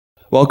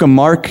Welcome,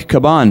 Mark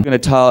Kabban. Going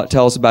to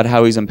tell us about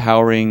how he's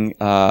empowering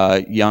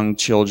young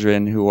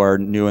children who are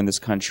new in this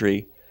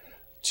country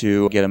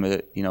to get them,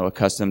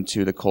 accustomed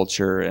to the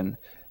culture and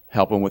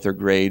help them with their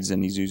grades.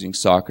 And he's using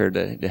soccer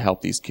to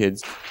help these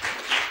kids.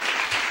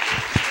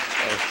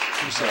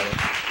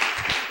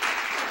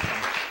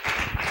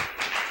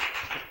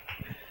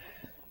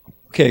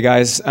 Okay,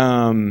 guys.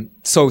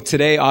 So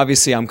today,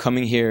 obviously, I'm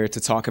coming here to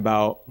talk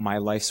about my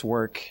life's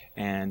work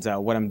and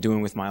what I'm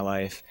doing with my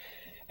life.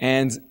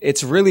 And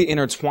it's really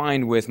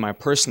intertwined with my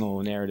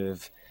personal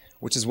narrative,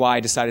 which is why I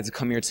decided to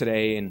come here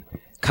today and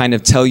kind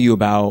of tell you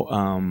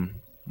about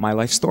my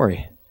life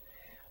story.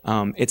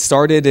 It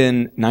started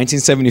in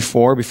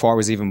 1974, before I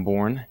was even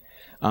born,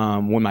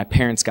 when my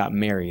parents got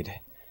married.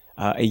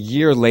 A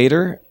year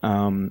later,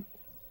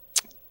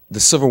 the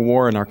civil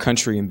war in our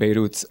country in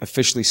Beirut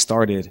officially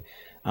started.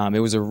 It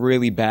was a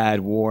really bad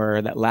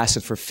war that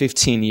lasted for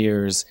 15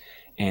 years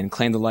and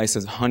claimed the lives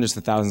of hundreds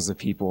of thousands of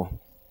people.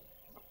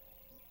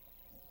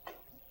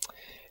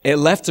 It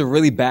left a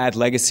really bad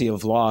legacy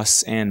of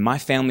loss, and my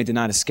family did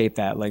not escape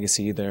that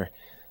legacy either.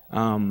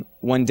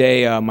 One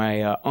day,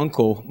 my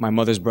uncle, my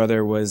mother's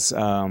brother, was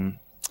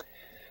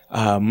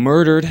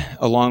murdered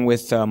along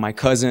with my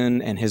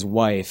cousin and his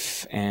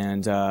wife,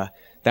 and that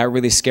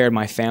really scared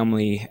my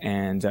family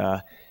and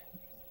was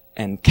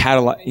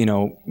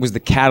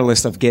the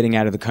catalyst of getting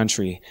out of the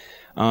country.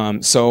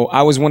 So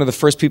I was one of the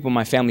first people in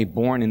my family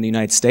born in the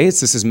United States.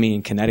 This is me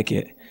in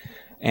Connecticut,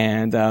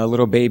 and a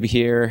little baby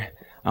here.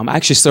 I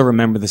actually still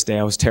remember this day.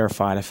 I was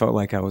terrified. I felt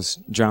like I was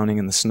drowning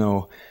in the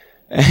snow.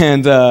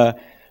 And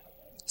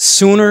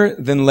sooner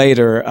than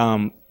later,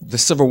 the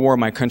civil war in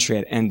my country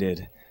had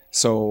ended.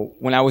 So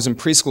when I was in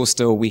preschool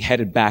still, we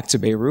headed back to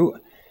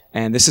Beirut.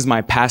 And this is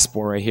my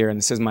passport right here. And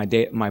this is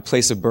my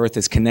place of birth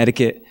is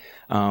Connecticut.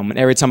 And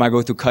every time I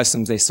go through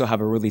customs, they still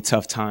have a really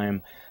tough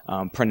time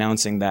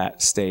pronouncing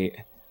that state.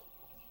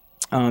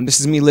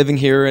 This is me living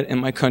here in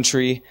my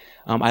country.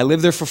 I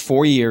lived there for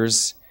 4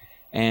 years.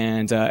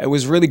 And it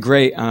was really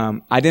great.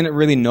 I didn't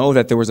really know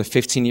that there was a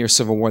 15-year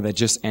civil war that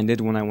just ended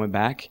when I went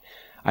back.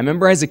 I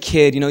remember as a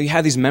kid, you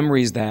have these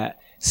memories that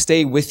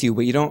stay with you,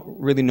 but you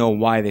don't really know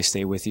why they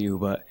stay with you.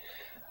 But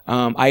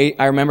I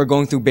remember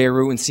going through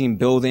Beirut and seeing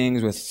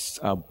buildings with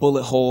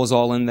bullet holes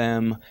all in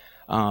them,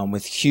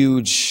 with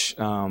huge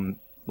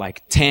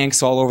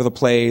tanks all over the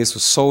place,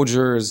 with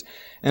soldiers.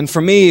 And for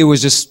me,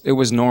 it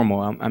was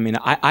normal.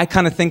 I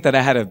kind of think that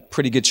I had a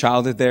pretty good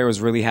childhood there. I was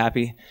really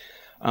happy.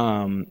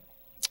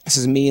 This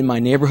is me in my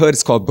neighborhood.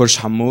 It's called Burj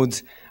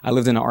Hamoud. I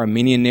lived in an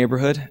Armenian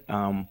neighborhood,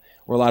 where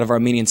a lot of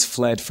Armenians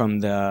fled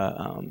from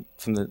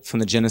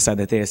the genocide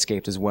that they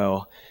escaped as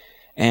well.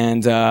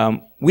 And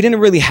we didn't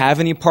really have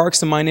any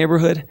parks in my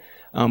neighborhood,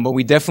 but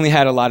we definitely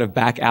had a lot of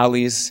back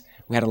alleys.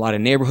 We had a lot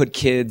of neighborhood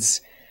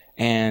kids,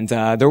 and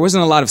there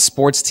wasn't a lot of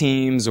sports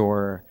teams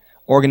or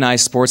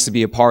organized sports to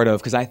be a part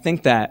of, because I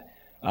think that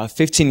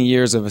 15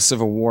 years of a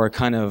civil war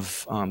kind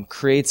of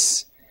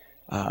creates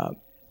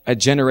a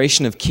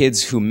generation of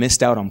kids who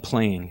missed out on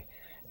playing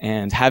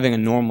and having a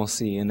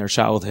normalcy in their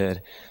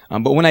childhood.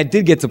 But when I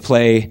did get to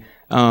play,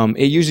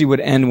 it usually would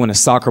end when a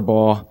soccer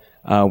ball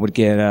would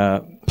get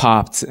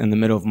popped in the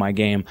middle of my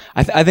game.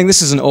 I think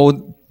this is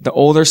the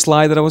older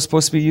slide that I was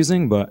supposed to be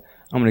using, but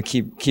I'm going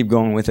to keep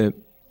going with it.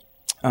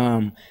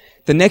 The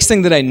next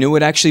thing that I knew,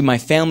 my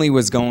family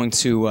was going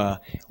to,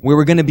 we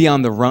were going to be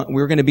on the run,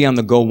 we were going to be on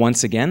the go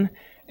once again,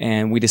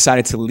 and we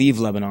decided to leave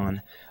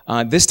Lebanon.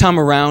 This time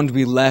around,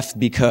 we left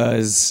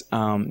because,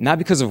 not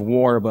because of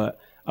war, but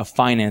of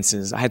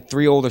finances. I had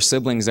 3 older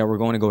siblings that were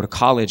going to go to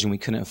college, and we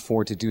couldn't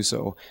afford to do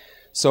so.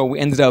 So we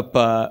ended up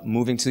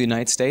moving to the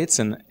United States,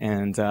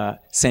 and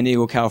San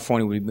Diego,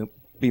 California would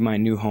be my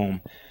new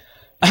home.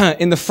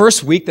 In the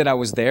first week that I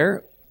was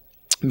there,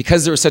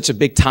 because there was such a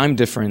big time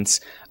difference,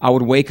 I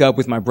would wake up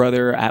with my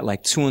brother at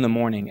like 2 in the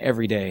morning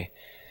every day.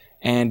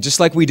 And just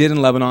like we did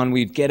in Lebanon,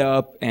 we'd get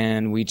up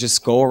and we'd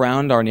just go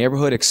around our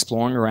neighborhood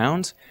exploring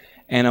around.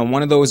 And on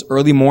one of those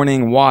early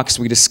morning walks,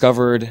 we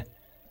discovered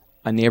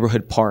a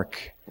neighborhood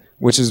park,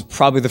 which is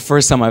probably the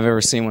first time I've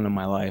ever seen one in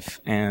my life.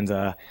 And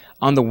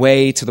on the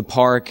way to the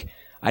park,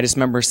 I just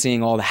remember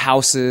seeing all the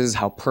houses,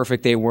 how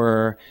perfect they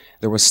were.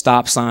 There was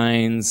stop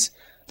signs.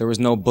 There was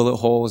no bullet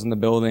holes in the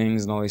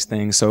buildings and all these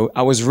things. So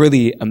I was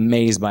really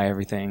amazed by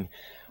everything.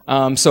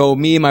 So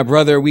me and my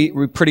brother,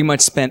 we pretty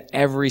much spent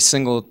every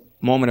single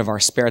moment of our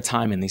spare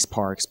time in these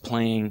parks,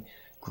 playing,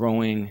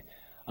 growing.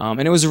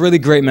 And it was really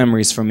great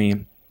memories for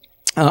me.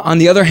 On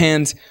the other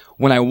hand,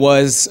 when I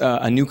was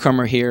a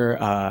newcomer here,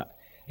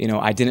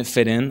 I didn't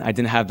fit in. I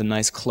didn't have the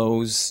nice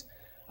clothes.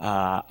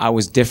 I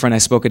was different. I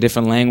spoke a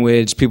different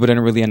language. People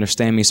didn't really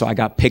understand me, so I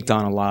got picked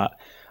on a lot.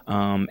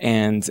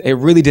 And it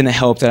really didn't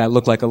help that I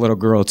looked like a little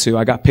girl, too.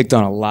 I got picked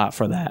on a lot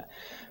for that.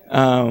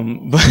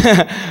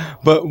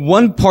 But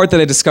one part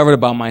that I discovered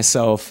about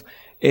myself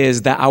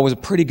is that I was a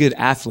pretty good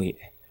athlete.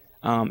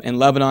 In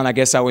Lebanon, I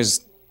guess I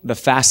was the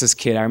fastest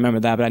kid. I remember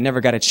that, but I never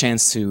got a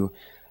chance to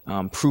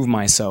prove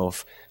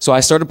myself. So I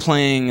started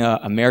playing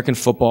American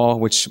football,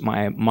 which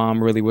my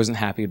mom really wasn't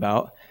happy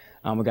about.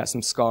 I got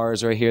some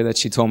scars right here that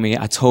she told me,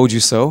 "I told you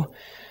so."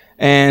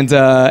 And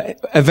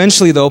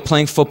eventually, though,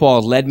 playing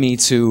football led me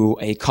to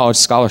a college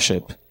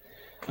scholarship.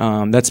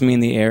 That's me in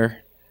the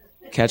air,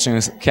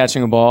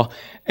 catching a ball.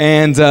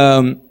 And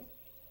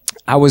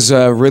I was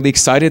really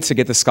excited to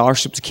get the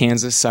scholarship to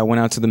Kansas. I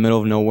went out to the middle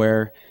of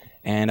nowhere,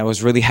 and I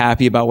was really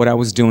happy about what I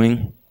was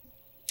doing.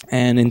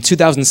 And in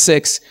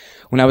 2006,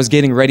 when I was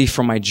getting ready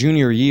for my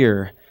junior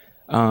year,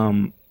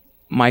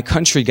 my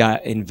country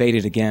got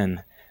invaded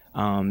again.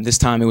 This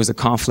time it was a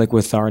conflict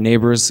with our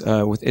neighbors,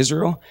 with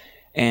Israel.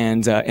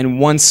 And in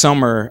one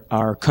summer,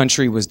 our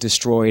country was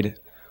destroyed.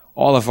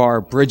 All of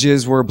our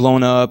bridges were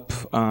blown up.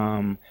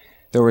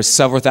 There were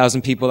several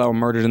thousand people that were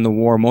murdered in the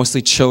war,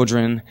 mostly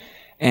children.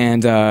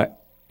 And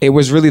it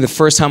was really the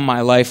first time in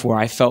my life where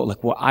I felt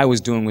like what I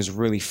was doing was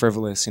really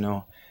frivolous, you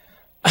know.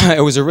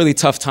 It was a really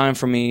tough time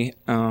for me.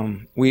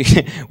 We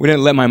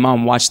didn't let my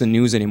mom watch the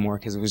news anymore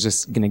because it was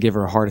just going to give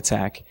her a heart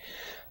attack.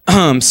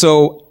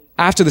 So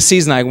after the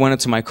season, I went up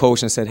to my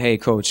coach and said, "Hey,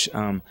 coach,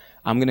 I'm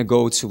going to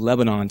go to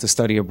Lebanon to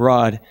study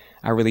abroad.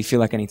 I really feel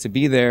like I need to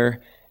be there."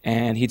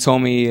 And he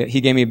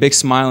gave me a big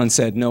smile and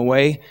said, "No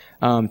way.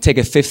 Take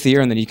a 5th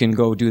year and then you can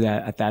go do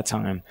that at that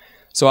time."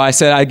 So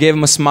I gave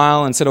him a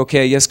smile and said,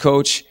 "Okay, yes,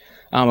 coach."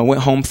 I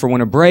went home for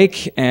winter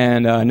break,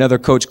 and another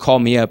coach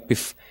called me up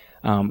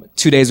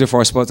 2 days before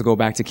I was supposed to go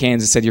back to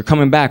Kansas. Said, "You're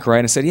coming back, right?"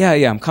 And I said,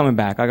 yeah, I'm coming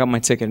back. I got my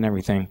ticket and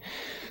everything.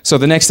 So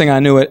the next thing I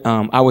knew it,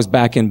 I was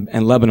back in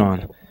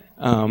Lebanon.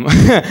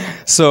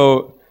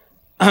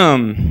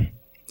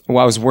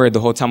 Well, I was worried the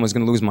whole time I was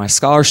going to lose my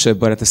scholarship,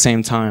 but at the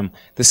same time,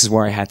 this is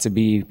where I had to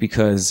be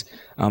because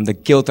the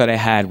guilt that I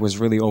had was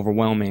really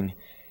overwhelming.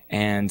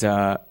 And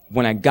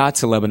when I got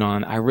to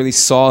Lebanon, I really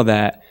saw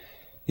that,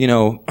 you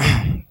know,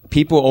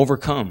 people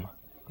overcome.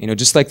 You know,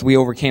 just like we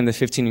overcame the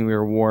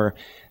 15-year war,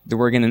 that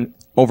we're going to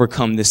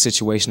overcome this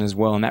situation as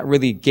well. And that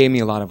really gave me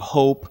a lot of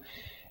hope.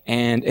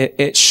 And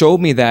it showed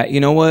me that, you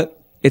know what,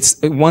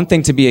 it's one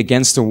thing to be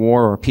against a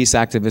war or a peace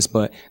activist,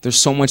 but there's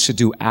so much to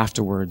do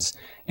afterwards.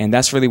 And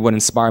that's really what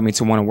inspired me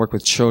to want to work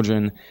with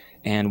children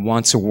and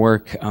want to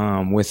work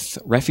with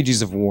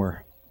refugees of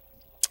war.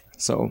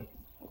 So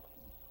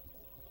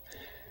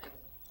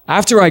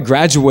after I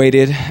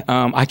graduated,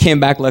 I came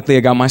back. Luckily,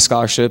 I got my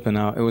scholarship, and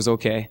it was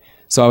okay.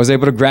 So I was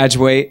able to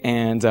graduate,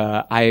 and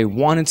I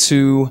wanted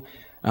to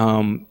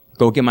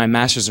go get my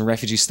master's in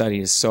refugee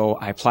studies. So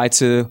I applied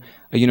to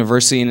a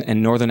university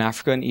in Northern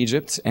Africa in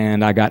Egypt,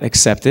 and I got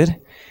accepted.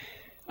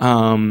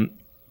 And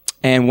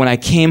when I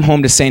came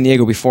home to San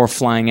Diego before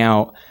flying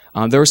out,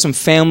 there were some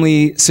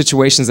family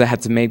situations that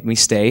had to make me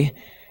stay.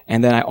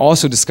 And then I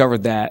also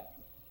discovered that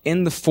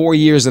in the 4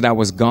 years that I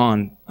was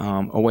gone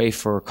away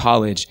for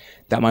college,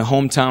 that my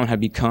hometown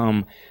had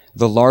become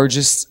the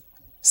largest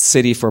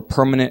city for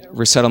permanent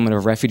resettlement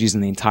of refugees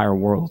in the entire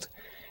world.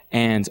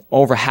 And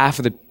over half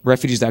of the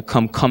refugees that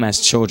come as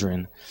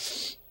children.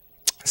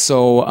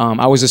 So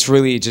I was just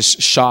really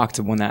shocked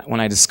when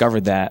I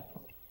discovered that.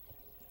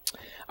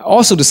 I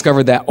also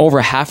discovered that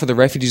over half of the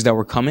refugees that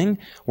were coming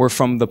were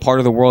from the part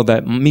of the world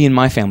that me and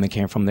my family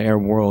came from, the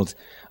Arab world.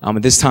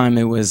 At this time,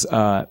 it was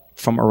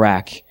from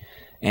Iraq,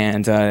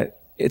 and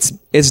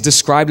it's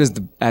described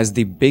as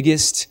the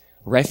biggest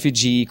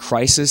refugee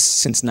crisis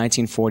since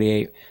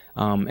 1948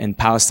 in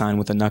Palestine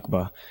with the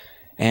Nakba.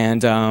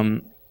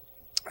 And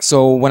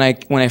so when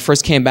I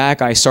first came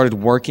back, I started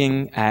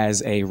working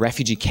as a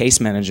refugee case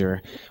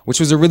manager, which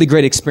was a really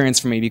great experience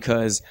for me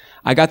because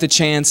I got the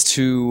chance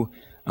to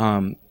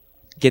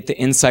get the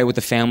insight with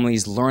the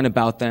families, learn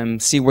about them,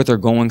 see what they're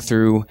going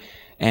through,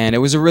 and it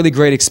was a really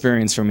great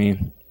experience for me.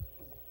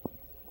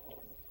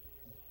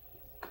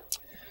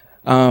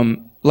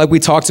 Like we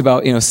talked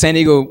about, you know, San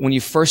Diego, when you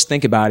first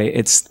think about it,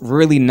 it's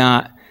really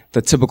not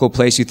the typical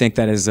place you think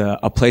that is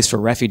a place for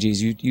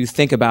refugees. You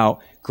think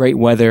about great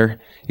weather,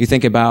 you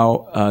think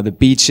about the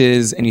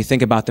beaches, and you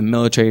think about the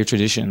military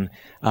tradition.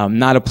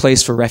 Not a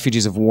place for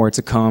refugees of war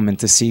to come and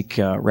to seek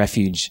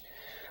refuge.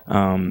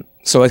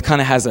 So it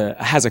kind of has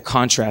a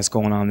contrast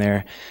going on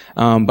there.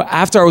 But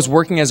after I was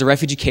working as a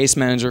refugee case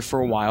manager for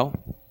a while,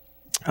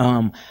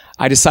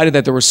 I decided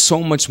that there was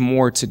so much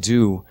more to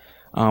do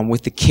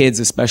with the kids,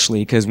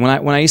 especially because when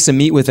I used to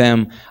meet with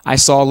them, I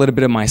saw a little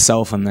bit of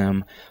myself in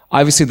them.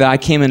 Obviously, that I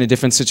came in a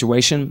different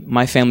situation.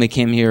 My family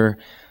came here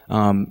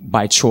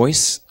by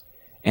choice,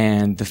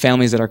 and the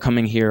families that are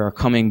coming here are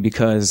coming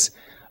because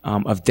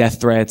of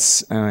death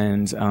threats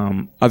and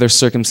other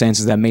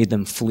circumstances that made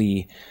them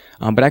flee.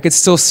 But I could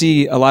still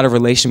see a lot of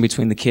relation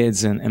between the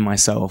kids and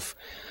myself.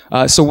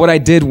 So what I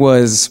did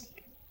was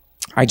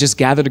I just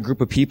gathered a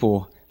group of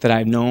people that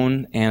I've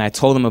known, and I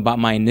told them about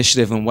my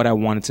initiative and what I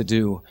wanted to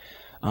do.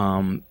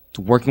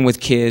 Working with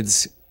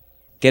kids,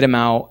 get them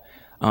out,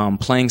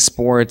 playing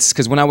sports.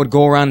 Because when I would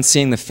go around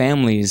seeing the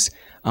families,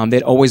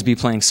 they'd always be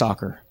playing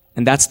soccer.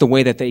 And that's the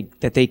way that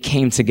they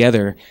came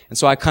together. And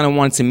so I kind of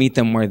wanted to meet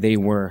them where they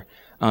were.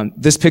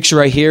 This picture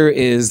right here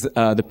is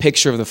the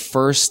picture of the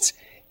first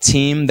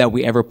team that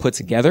we ever put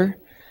together.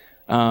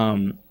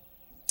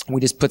 We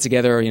just put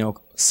together,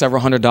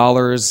 several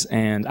 $100s,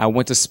 and I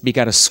went to speak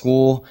at a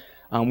school.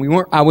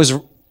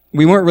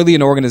 we weren't really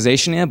an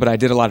organization yet, but I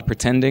did a lot of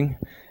pretending.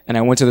 And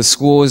I went to the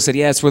schools and said,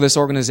 yes, we're this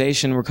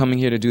organization. We're coming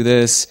here to do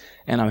this.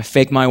 And I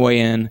faked my way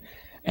in.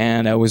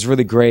 And it was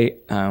really great.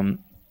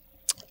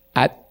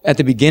 At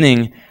the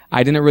beginning,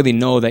 I didn't really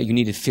know that you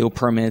needed field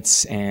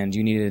permits and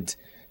you needed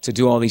to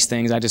do all these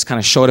things. I just kind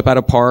of showed up at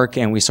a park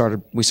and we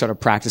started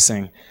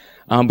practicing.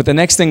 But the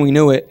next thing we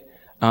knew it,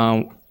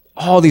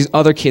 all these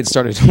other kids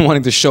started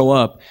wanting to show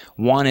up,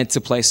 wanted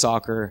to play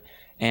soccer.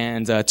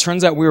 And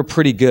turns out we were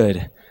pretty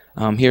good.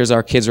 Here's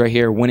our kids right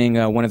here winning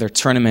one of their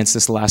tournaments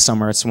this last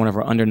summer. It's one of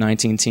our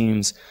under-19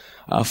 teams,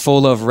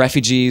 full of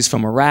refugees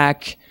from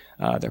Iraq.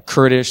 They're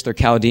Kurdish, they're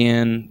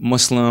Chaldean,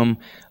 Muslim,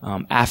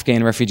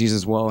 Afghan refugees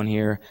as well in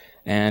here.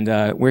 And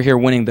we're here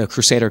winning the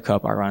Crusader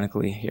Cup,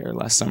 ironically, here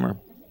last summer.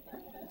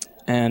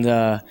 And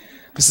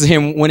this is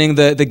him winning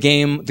the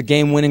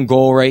game-winning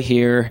goal right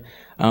here,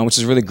 which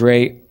is really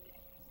great.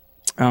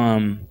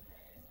 A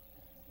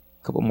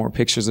couple more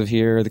pictures of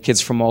here. The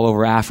kids from all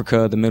over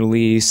Africa, the Middle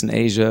East, and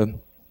Asia.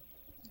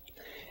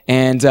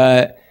 And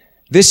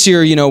this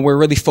year, we're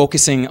really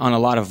focusing on a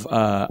lot of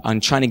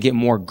on trying to get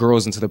more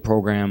girls into the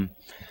program.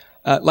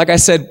 Like I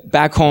said,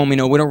 back home, we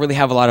don't really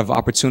have a lot of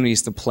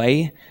opportunities to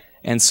play,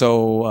 and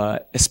so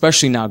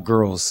especially not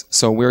girls.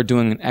 So we're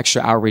doing an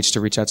extra outreach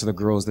to reach out to the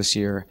girls this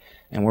year,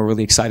 and we're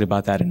really excited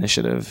about that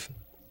initiative.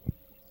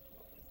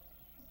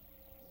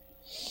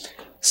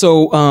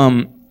 So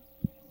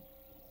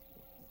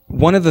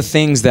one of the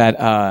things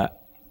that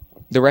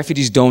the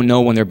refugees don't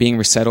know when they're being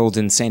resettled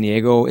in San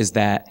Diego is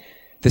that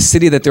the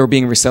city that they're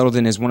being resettled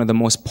in is one of the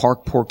most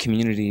park-poor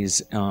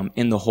communities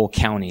in the whole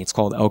county. It's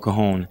called El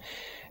Cajon.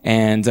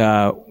 And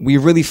we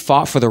really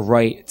fought for the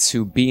right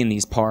to be in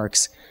these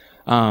parks.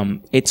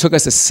 It took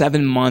us a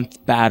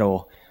 7-month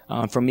battle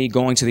from me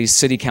going to these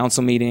city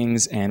council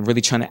meetings and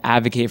really trying to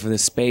advocate for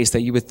this space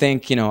that you would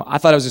think, I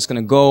thought I was just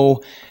going to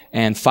go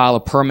and file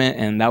a permit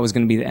and that was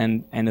going to be the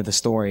end of the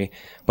story.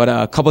 But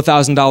a couple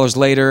 $1,000s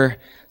later,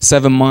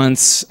 7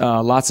 months,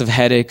 lots of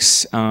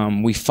headaches,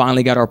 we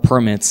finally got our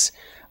permits.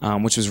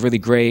 Which was really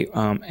great.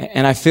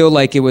 And I feel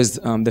like it was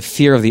the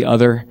fear of the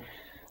other.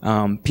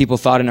 People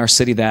thought in our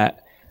city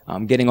that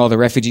getting all the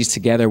refugees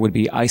together would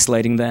be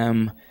isolating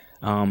them,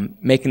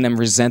 making them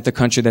resent the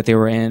country that they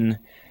were in.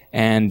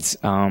 And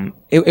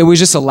it was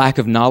just a lack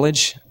of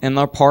knowledge on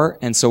our part.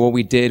 And so what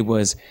we did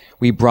was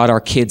we brought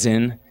our kids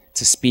in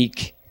to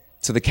speak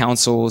to the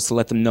councils, to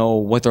let them know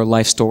what their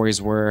life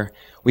stories were.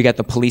 We got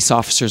the police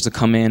officers to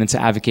come in and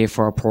to advocate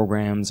for our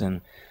programs,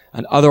 and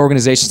other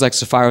organizations like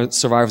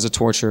Survivors of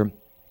Torture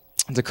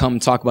to come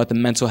talk about the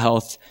mental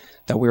health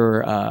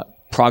that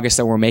progress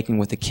that we're making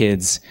with the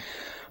kids.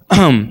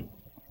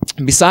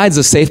 Besides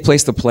a safe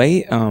place to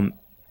play,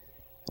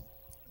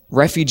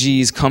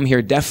 refugees come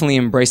here definitely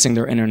embracing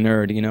their inner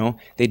nerd,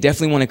 They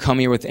definitely want to come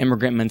here with the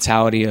immigrant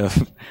mentality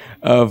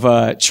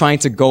of trying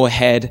to go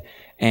ahead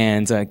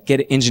and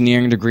get an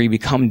engineering degree,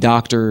 become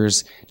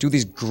doctors,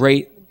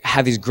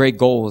 have these great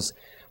goals.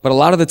 But a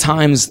lot of the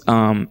times,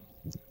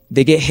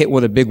 they get hit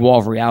with a big wall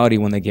of reality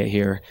when they get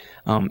here.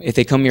 If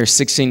they come here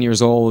 16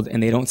 years old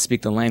and they don't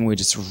speak the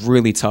language, it's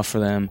really tough for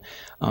them.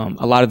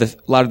 A lot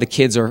of the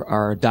kids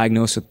are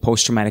diagnosed with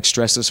post-traumatic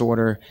stress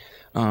disorder,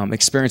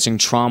 experiencing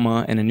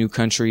trauma in a new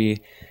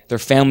country. Their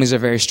families are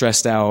very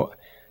stressed out.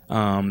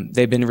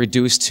 They've been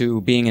reduced to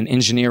being an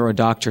engineer or a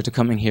doctor to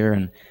coming here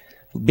and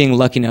being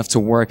lucky enough to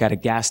work at a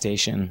gas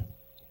station.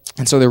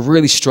 And so they're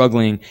really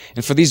struggling.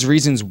 And for these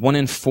reasons, 1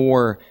 in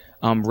 4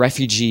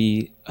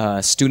 refugee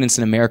students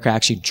in America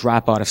actually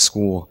drop out of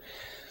school.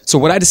 So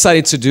what I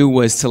decided to do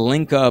was to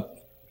link up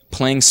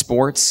playing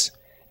sports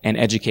and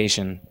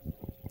education.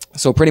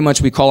 So pretty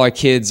much we call our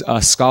kids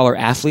scholar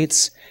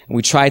athletes, and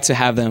we try to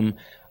have them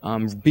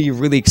be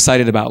really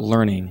excited about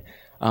learning.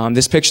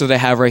 This picture that I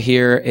have right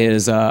here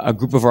is a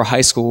group of our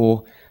high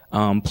school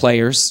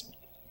players.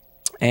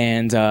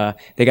 And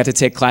they got to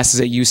take classes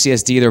at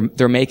UCSD.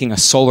 They're making a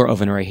solar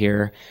oven right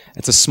here.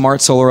 It's a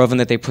smart solar oven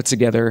that they put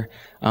together,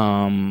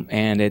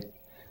 and it,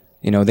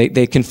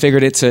 they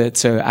configured it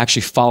to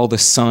actually follow the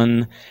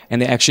sun,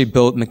 and they actually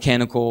built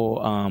mechanical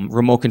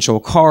remote control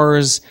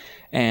cars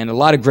and a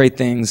lot of great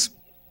things.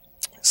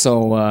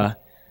 So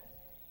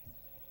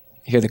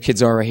here the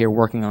kids are right here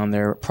working on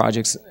their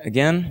projects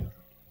again.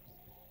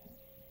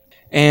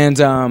 And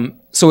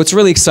so it's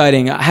really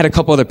exciting. I had a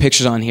couple other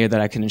pictures on here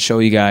that I couldn't show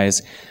you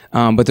guys,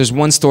 but there's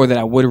one story that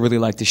I would really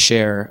like to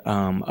share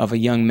of a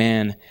young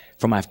man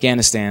from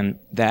Afghanistan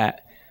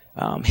that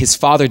his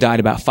father died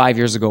about 5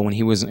 years ago when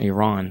he was in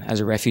Iran as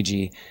a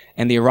refugee,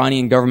 and the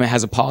Iranian government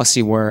has a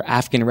policy where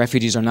Afghan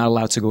refugees are not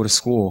allowed to go to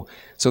school.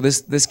 So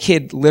this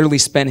kid literally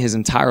spent his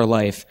entire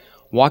life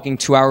walking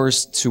 2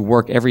 hours to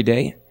work every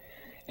day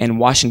and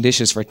washing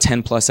dishes for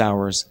 10 plus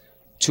hours,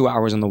 2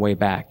 hours on the way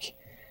back.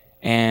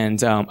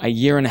 And a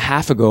year and a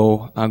half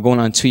ago, going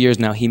on 2 years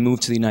now, he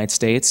moved to the United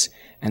States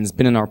and has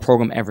been in our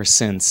program ever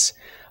since.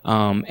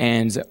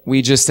 And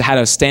we just had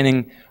a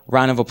standing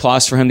round of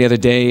applause for him the other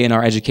day in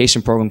our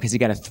education program because he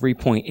got a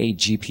 3.8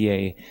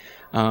 GPA.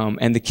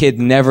 And the kid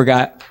never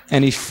got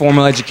any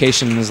formal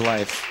education in his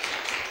life.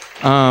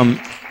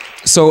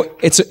 So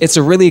it's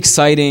a really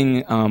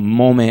exciting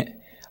moment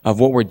of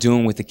what we're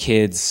doing with the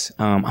kids.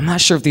 I'm not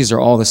sure if these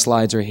are all the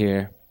slides right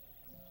here.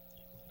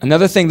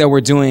 Another thing that we're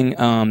doing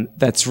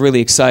that's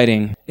really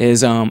exciting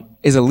is a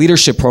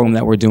leadership program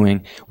that we're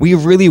doing. We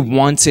really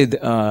wanted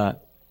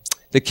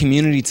the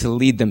community to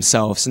lead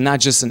themselves, and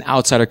not just an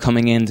outsider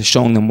coming in to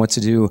showing them what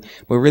to do,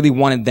 but really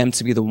wanted them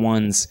to be the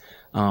ones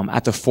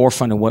at the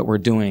forefront of what we're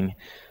doing.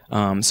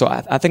 So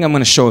I think I'm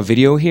going to show a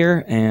video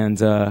here, and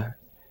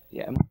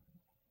yeah.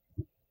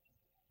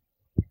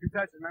 Good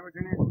touch, remember,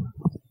 Junior?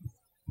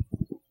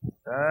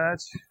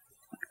 Touch.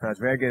 Touch.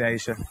 Very good,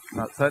 Aisha.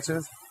 Not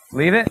touches.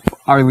 Leave it.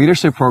 Our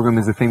leadership program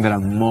is the thing that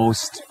I'm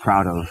most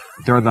proud of.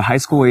 They're the high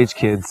school age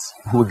kids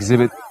who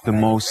exhibit the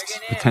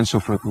most potential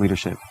for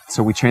leadership.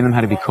 So we train them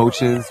how to be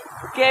coaches.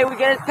 Okay, we're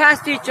gonna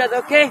pass to each other,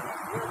 okay?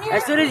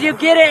 As soon as you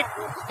get it,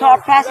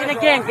 start passing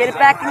again. Get it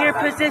back in your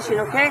position,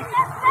 okay?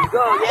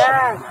 Go,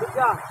 yeah, good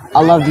job.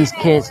 I love these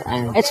kids,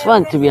 and it's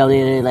fun to be a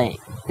leader. Like,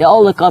 they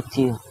all look up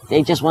to you.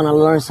 They just want to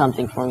learn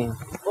something from you.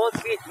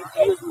 Both feet,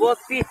 use both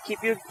feet.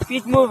 Keep your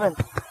feet moving.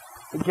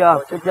 Good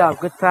job,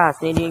 good pass,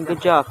 Nadine,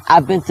 good job.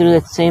 I've been through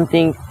the same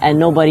thing, and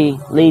nobody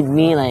lead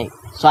me,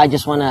 so I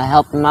just want to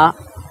help them out.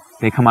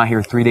 They come out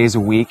here 3 days a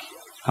week,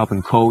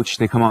 helping coach.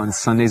 They come out on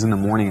Sundays in the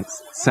morning at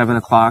 7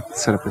 o'clock,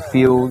 set up the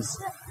fields.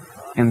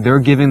 And they're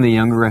giving the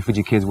younger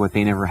refugee kids what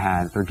they never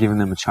had. They're giving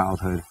them a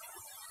childhood.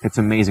 It's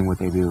amazing what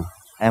they do.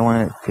 I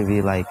want it to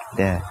be like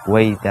the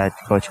way that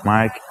Coach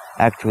Mark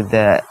act with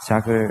the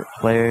soccer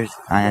players.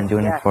 I am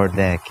doing it for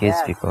the kids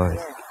because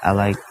I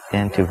like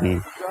them to be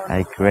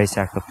like great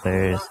soccer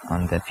players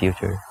on the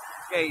future.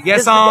 Okay,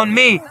 yes on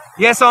me.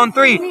 Yes on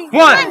 3. 1,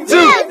 2, 3.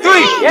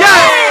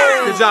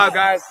 Yes! Good job,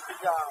 guys.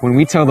 When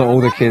we tell the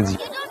older kids,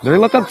 they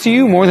look up to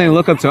you more than they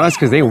look up to us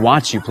because they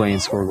watch you play in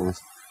score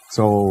goals.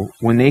 So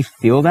when they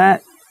feel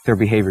that, their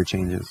behavior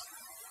changes.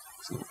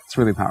 So it's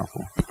really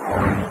powerful.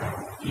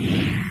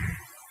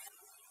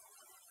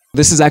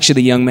 This is actually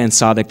the young man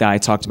Sadek that I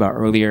talked about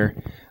earlier,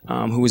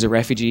 who was a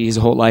refugee his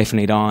whole life in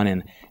Iran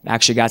and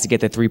actually got to get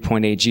the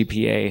 3.8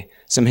 GPA.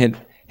 Some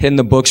hitting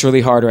the books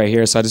really hard right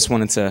here, so I just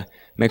wanted to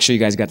make sure you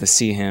guys got to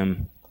see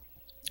him,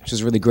 which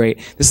is really great.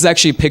 This is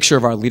actually a picture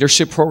of our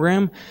leadership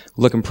program,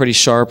 looking pretty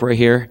sharp right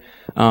here.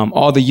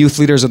 All the youth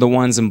leaders are the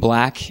ones in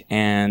black,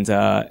 and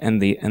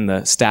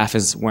the staff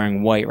is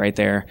wearing white right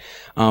there.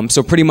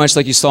 So pretty much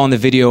like you saw in the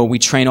video, we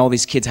train all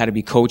these kids how to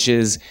be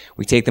coaches.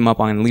 We take them up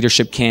on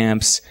leadership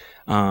camps.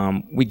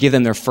 We give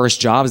them their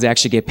first jobs. They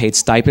actually get paid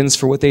stipends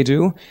for what they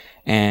do,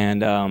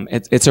 and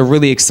it's a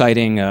really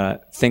exciting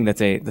thing that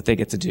they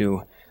get to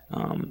do.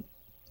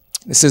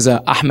 This is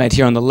Ahmed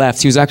here on the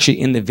left. He was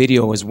actually in the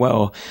video as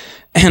well,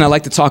 and I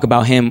like to talk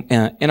about him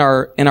in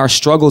our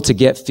struggle to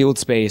get field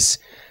space.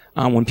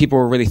 When people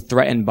were really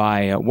threatened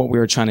by what we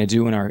were trying to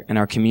do in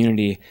our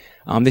community,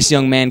 this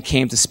young man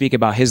came to speak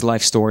about his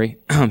life story.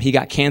 He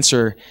got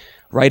cancer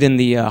right in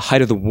the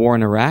height of the war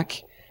in Iraq,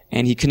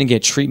 and he couldn't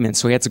get treatment,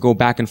 so he had to go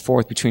back and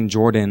forth between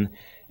Jordan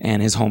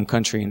and his home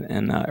country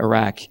in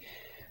Iraq.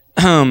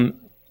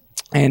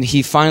 And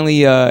he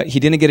finally he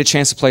didn't get a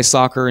chance to play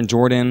soccer in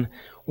Jordan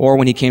or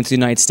when he came to the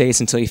United States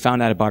until he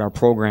found out about our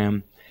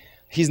program.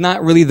 He's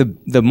not really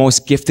the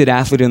most gifted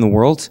athlete in the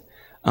world.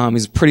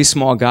 He's a pretty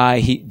small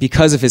guy.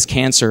 Because of his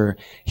cancer,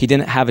 he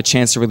didn't have a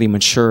chance to really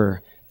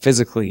mature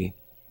physically.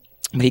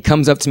 But he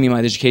comes up to me in my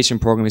education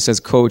program. He says,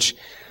 "Coach,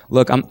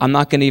 look, I'm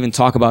not going to even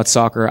talk about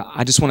soccer.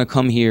 I just want to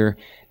come here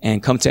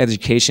and come to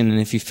education.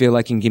 And if you feel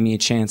like you can give me a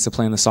chance to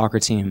play on the soccer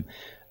team,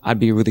 I'd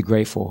be really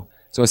grateful."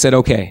 So I said,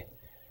 "Okay,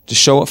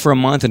 just show up for a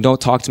month and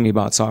don't talk to me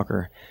about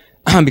soccer."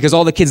 Because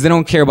all the kids, they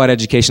don't care about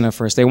education at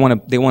first. They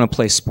want to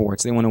play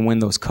sports. They want to win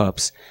those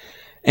cups.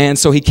 And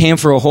so he came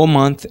for a whole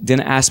month,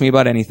 didn't ask me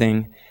about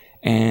anything.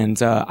 And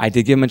I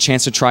did give him a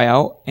chance to try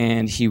out,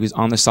 and he was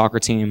on the soccer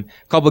team.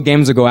 A couple of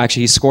games ago,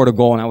 actually, he scored a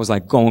goal, and I was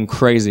like going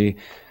crazy.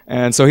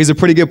 And so he's a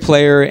pretty good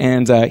player,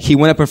 and he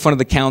went up in front of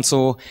the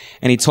council,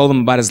 and he told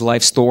them about his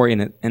life story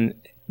and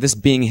this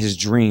being his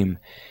dream.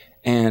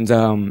 And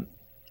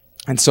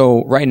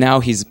so right now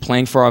he's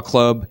playing for our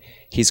club.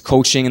 He's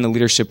coaching in the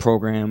leadership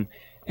program.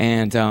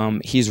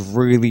 And he's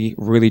really,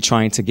 really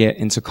trying to get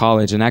into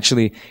college. And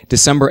actually,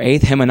 December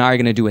 8th, him and I are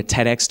going to do a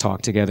TEDx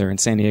talk together in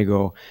San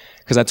Diego,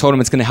 because I told him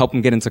it's going to help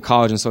him get into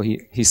college, and so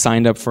he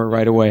signed up for it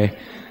right away.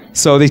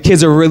 So these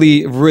kids are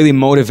really, really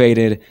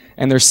motivated,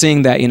 and they're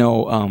seeing that,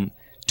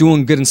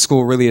 doing good in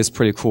school really is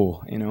pretty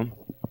cool,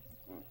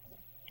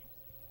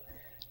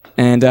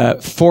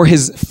 And for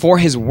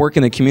his work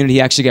in the community,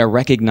 he actually got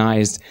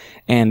recognized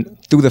and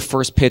threw the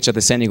first pitch at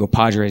the San Diego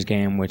Padres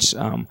game, which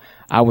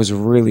I was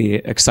really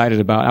excited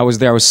about. I was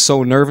there. I was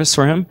so nervous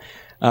for him.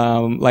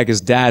 Like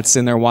his dad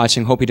sitting there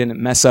watching, hope he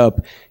didn't mess up.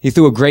 He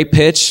threw a great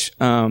pitch.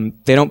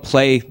 They don't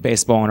play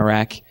baseball in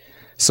Iraq.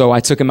 So I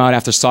took him out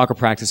after soccer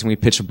practice and we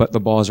pitched the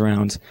balls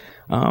around.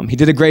 He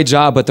did a great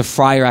job, but the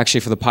fryer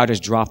actually for the Padres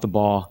dropped the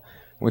ball,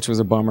 which was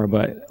a bummer,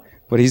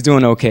 but he's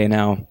doing okay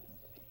now.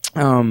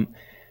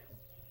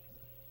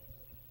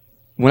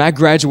 When I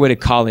graduated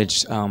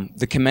college,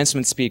 the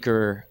commencement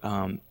speaker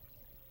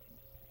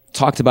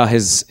talked about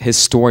his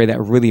story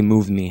that really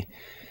moved me.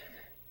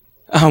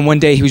 One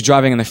day he was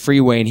driving on the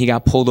freeway and he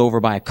got pulled over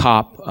by a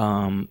cop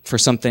for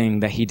something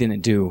that he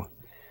didn't do.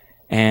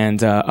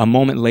 And a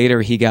moment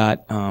later, he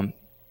got a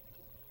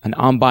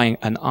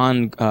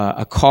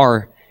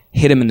car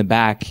hit him in the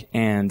back,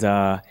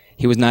 and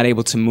he was not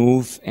able to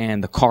move,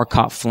 and the car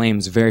caught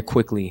flames very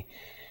quickly.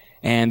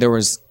 And there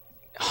was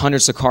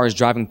hundreds of cars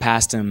driving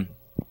past him,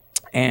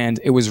 and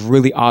it was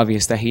really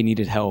obvious that he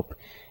needed help.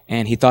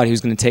 And he thought he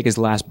was going to take his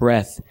last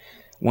breath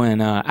when,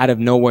 out of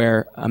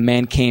nowhere, a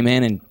man came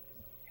in and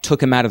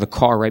took him out of the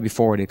car right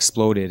before it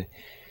exploded.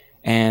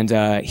 And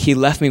he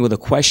left me with a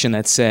question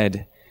that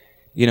said,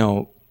 you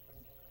know,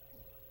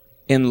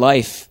 in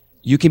life,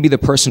 you can be the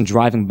person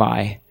driving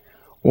by,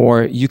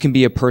 or you can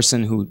be a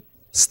person who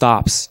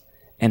stops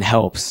and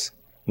helps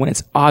when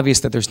it's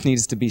obvious that there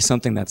needs to be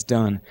something that's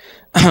done.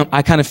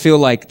 I kind of feel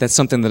like that's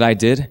something that I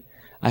did.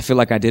 I feel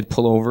like I did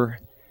pull over,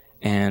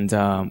 and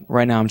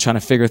right now I'm trying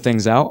to figure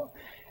things out.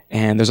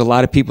 And there's a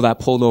lot of people that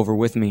pulled over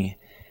with me.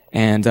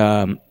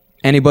 And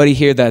anybody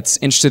here that's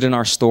interested in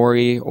our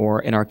story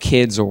or in our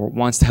kids or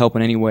wants to help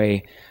in any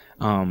way,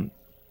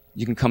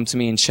 you can come to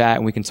me and chat,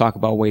 and we can talk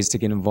about ways to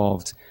get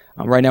involved.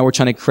 Right now, we're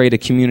trying to create a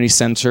community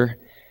center,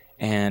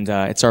 and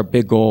it's our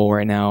big goal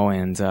right now.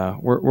 And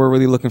we're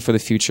really looking for the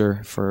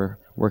future for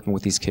working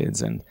with these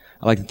kids. And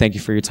I'd like to thank you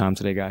for your time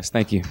today, guys.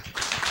 Thank you.